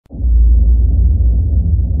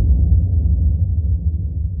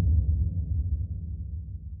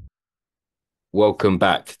Welcome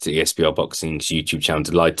back to ESBR Boxing's YouTube channel.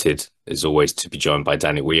 Delighted, as always, to be joined by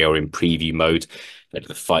Danny. We are in preview mode at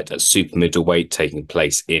the fight at super middleweight taking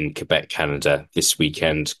place in Quebec, Canada this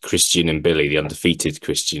weekend. Christian Mbilli, the undefeated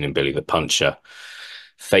Christian Mbilli, the puncher,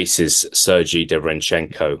 faces Sergiy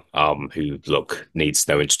Derevyanchenko, who needs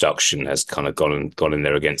no introduction, has kind of gone in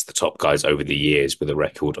there against the top guys over the years with a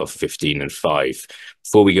record of 15-5.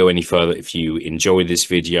 Before we go any further, if you enjoyed this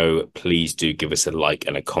video, please do give us a like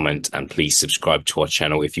and a comment, and please subscribe to our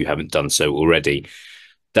channel if you haven't done so already.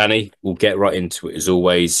 Danny, we'll get right into it as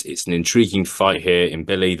always. It's an intriguing fight here in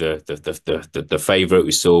Billy, the favorite.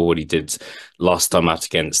 We saw what he did last time out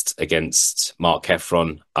against Mark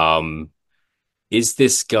Heffron. Is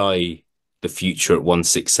this guy the future at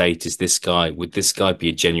 168? Would this guy be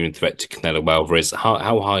a genuine threat to Canelo Alvarez?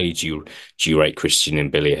 How high do you rate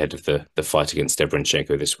Christian Mbilli ahead of the fight against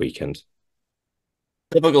Derevyanchenko this weekend?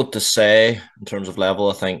 Difficult to say in terms of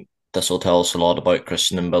level. I think this will tell us a lot about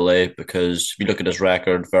Christian Mbilli because if you look at his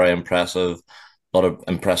record, very impressive. A lot of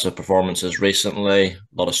impressive performances recently, a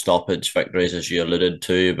lot of stoppage victories, as you alluded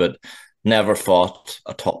to, but never fought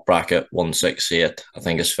a top bracket 168, I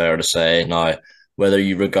think is fair to say. Now, whether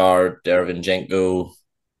you regard Derevyanchenko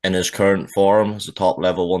in his current form as a top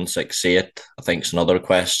level 168, I think is another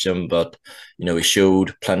question, but he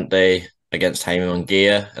showed plenty against Jaime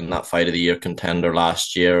Munguia in that fight of the year contender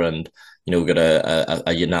last year, and got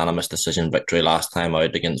a unanimous decision victory last time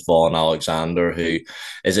out against Vaughan Alexander, who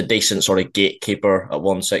is a decent sort of gatekeeper at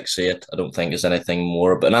 168. I don't think is anything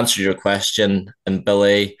more. But in answer to your question, and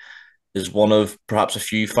Billy is one of perhaps a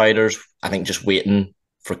few fighters, I think, just waiting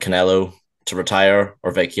for Canelo to retire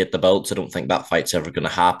or vacate the belts. I don't think that fight's ever going to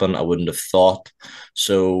happen. I wouldn't have thought.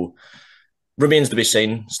 So remains to be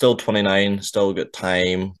seen. Still 29, still got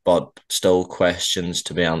time, but still questions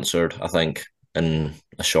to be answered, I think, in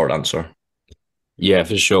a short answer. Yeah,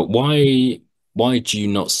 for sure. Why do you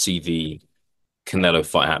not see the Canelo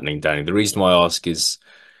fight happening, Danny? The reason why I ask is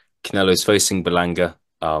Canelo's facing Berlanga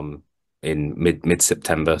in mid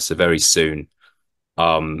September, so very soon.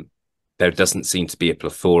 Um, there doesn't seem to be a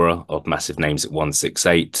plethora of massive names at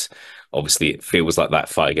 168. Obviously, it feels like that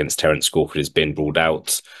fight against Terence Crawford has been ruled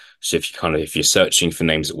out. So if you're searching for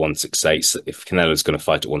names at 168, so if Canelo's going to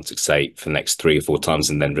fight at 168 for the next 3 or 4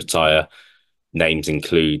 times and then retire, names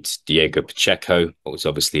include Diego Pacheco, what was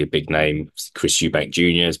obviously a big name. Chris Eubank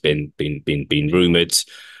Jr. has been rumored,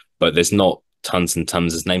 but there's not tons and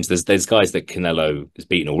tons of names. There's guys that Canelo has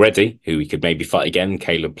beaten already who he could maybe fight again.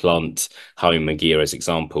 Caleb Plant, Jaime Munguia as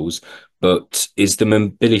examples. But is the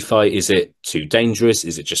Mbilli fight, is it too dangerous?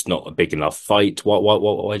 Is it just not a big enough fight? Why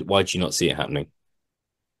do you not see it happening?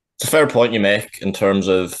 It's a fair point you make in terms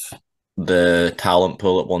of the talent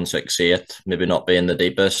pool at 168, maybe not being the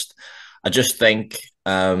deepest. I just think,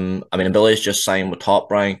 Billy's just signed with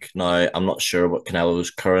Top Rank. Now, I'm not sure what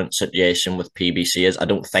Canelo's current situation with PBC is. I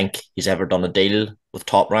don't think he's ever done a deal with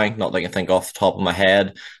Top Rank, not that I can think off the top of my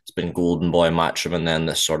head. It's been Golden Boy Matchroom and then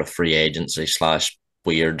this sort of free agency slash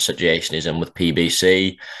weird situation he's in with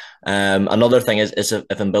PBC. Another thing is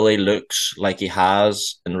if Billy looks like he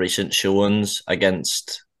has in recent showings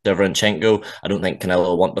against Derevyanchenko, I don't think Canelo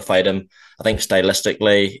will want to fight him. I think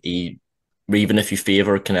stylistically, even if you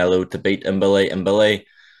favour Canelo to beat Mbilli,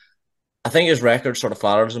 I think his record sort of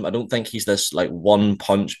flatters him. I don't think he's this like one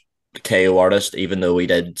punch KO artist, even though he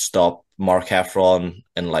did stop Mark Heffron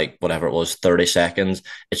in like whatever it was, 30 seconds.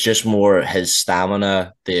 It's just more his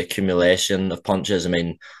stamina, the accumulation of punches. I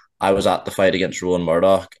mean, I was at the fight against Rowan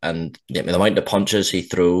Murdoch, and the amount of punches he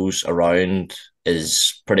throws around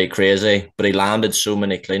is pretty crazy. But he landed so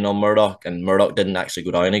many clean on Murdoch, and Murdoch didn't actually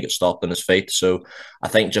go down. He got stopped in his feet. So I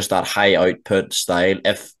think just that high output style,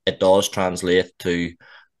 if it does translate to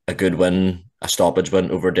a good win, a stoppage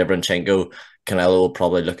win over Derevyanchenko, Canelo will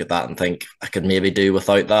probably look at that and think, I could maybe do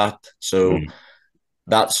without that. So Mm.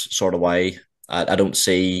 that's sort of why I don't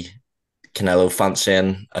see Canelo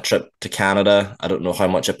fancying a trip to Canada. I don't know how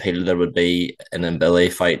much appeal there would be in a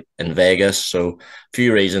Billy fight in Vegas. So, a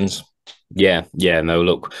few reasons. Yeah, no,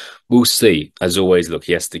 look, we'll see. As always, look,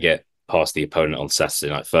 he has to get past the opponent on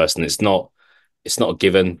Saturday night first, and it's not a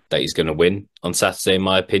given that he's going to win on Saturday, in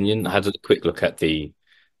my opinion. I had a quick look at the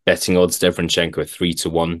betting odds. Derevyanchenko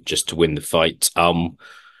 3-1 just to win the fight.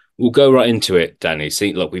 We'll go right into it, Danny.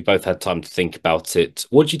 See, look, we both had time to think about it.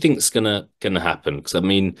 What do you think is gonna happen? Because I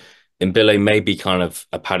mean, Mbilli may be kind of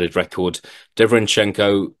a padded record.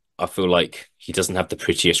 Derevyanchenko, I feel like he doesn't have the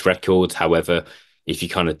prettiest record. However, if you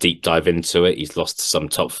kind of deep dive into it, he's lost to some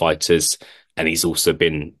top fighters, and he's also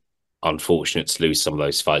been unfortunate to lose some of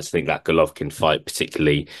those fights. I think that Golovkin fight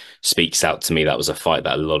particularly speaks out to me. That was a fight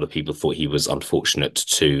that a lot of people thought he was unfortunate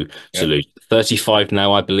to Yeah. lose. 35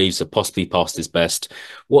 now, I believe, so possibly past his best.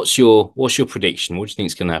 What's your prediction? What do you think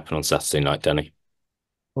is going to happen on Saturday night, Danny?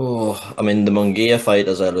 Oh, I mean, the Munguia fight,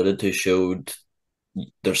 as I alluded to, showed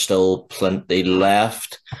there's still plenty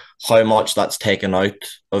left. How much that's taken out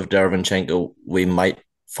of Derevyanchenko, we might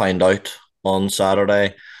find out on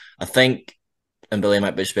Saturday. I think Mbilli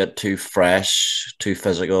might be just a bit too fresh, too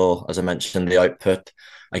physical. As I mentioned, the output.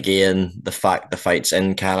 Again, the fact the fight's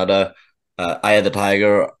in Canada. Eye of the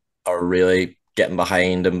Tiger are really getting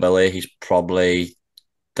behind Mbilli. He's probably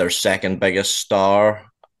their second biggest star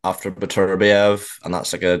after Beterbiev, and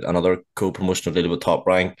that's like another co-promotional deal with Top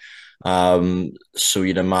Rank. So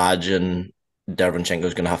you'd imagine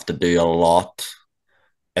Derevyanchenko's going to have to do a lot,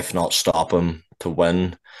 if not stop him, to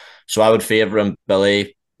win. So I would favour him,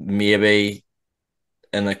 Billy, maybe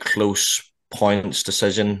in a close points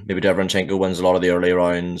decision. Maybe Derevyanchenko wins a lot of the early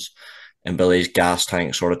rounds and Billy's gas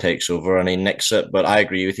tank sort of takes over and he nicks it. But I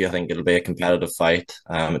agree with you. I think it'll be a competitive fight.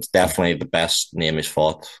 It's definitely the best name he's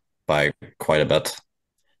fought by quite a bit.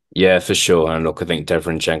 Yeah, for sure. And look, I think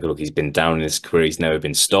Derevyanchenko, look, he's been down in his career. He's never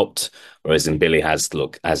been stopped. Whereas Mbilli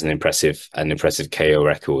has an impressive KO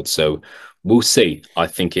record. So we'll see. I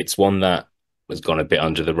think it's one that has gone a bit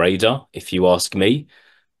under the radar, if you ask me.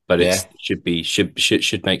 But Yeah. it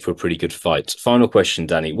should make for a pretty good fight. Final question,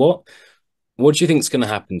 Danny. What do you think is going to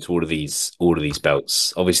happen to all of these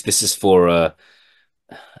belts? Obviously, this is for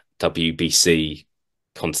WBC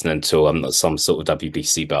Continental. I'm not some sort of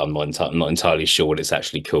WBC, but I'm not entirely sure what it's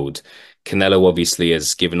actually called. Canelo obviously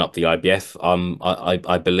has given up the IBF.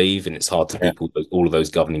 I believe, and it's hard to Yeah. keep all of those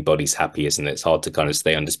governing bodies happy, isn't it? It's hard to kind of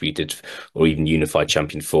stay undisputed or even unified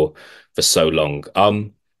champion for so long.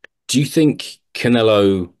 Do you think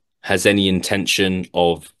Canelo has any intention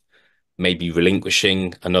of maybe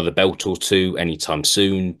relinquishing another belt or two anytime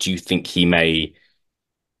soon? Do you think he may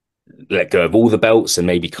let go of all the belts and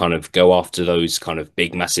maybe kind of go after those kind of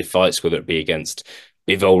big, massive fights, whether it be against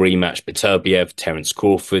Bivol rematch, Beterbiev, Terence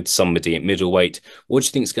Crawford, somebody at middleweight? What do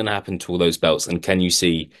you think is going to happen to all those belts? And can you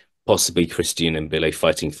see possibly Christian and Mbilli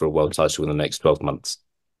fighting for a world title in the next 12 months?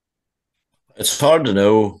 It's hard to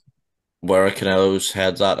know where Canelo's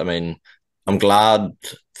head's at. I mean, I'm glad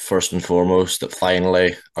first and foremost that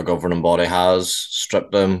finally a governing body has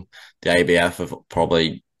stripped him. The IBF have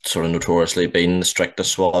probably sort of notoriously been the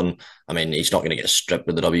strictest one. I mean, he's not going to get stripped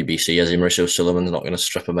with the WBC, as Mauricio Sullivan's not going to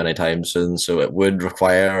strip him anytime soon. So it would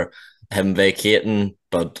require him vacating,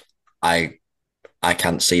 but I I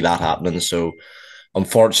can't see that happening. So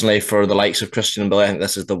unfortunately for the likes of Christian Mbilli, I think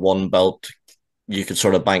this is the one belt you could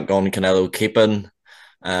sort of bank on Canelo keeping.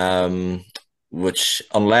 Um, which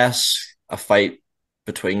unless a fight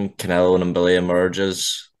between Canelo and Mbilli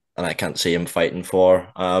emerges, and I can't see him fighting for.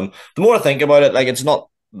 The more I think about it, like it's not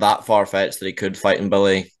that far fetched that he could fight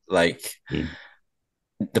Mbilli. Like Mm.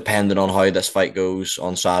 depending on how this fight goes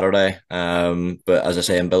on Saturday. But as I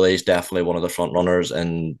say, Billy is definitely one of the front runners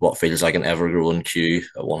in what feels like an ever growing queue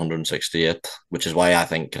at 168, which is why I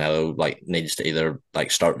think Canelo like needs to either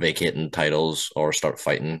like start vacating titles or start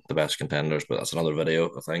fighting the best contenders. But that's another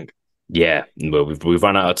video, I think. Yeah, well, we've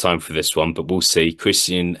run out of time for this one, but we'll see.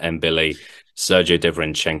 Christian and Billy, Sergio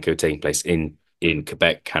Derevyanchenko taking place in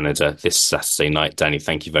Quebec, Canada this Saturday night. Danny,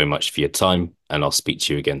 thank you very much for your time, and I'll speak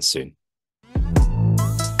to you again soon.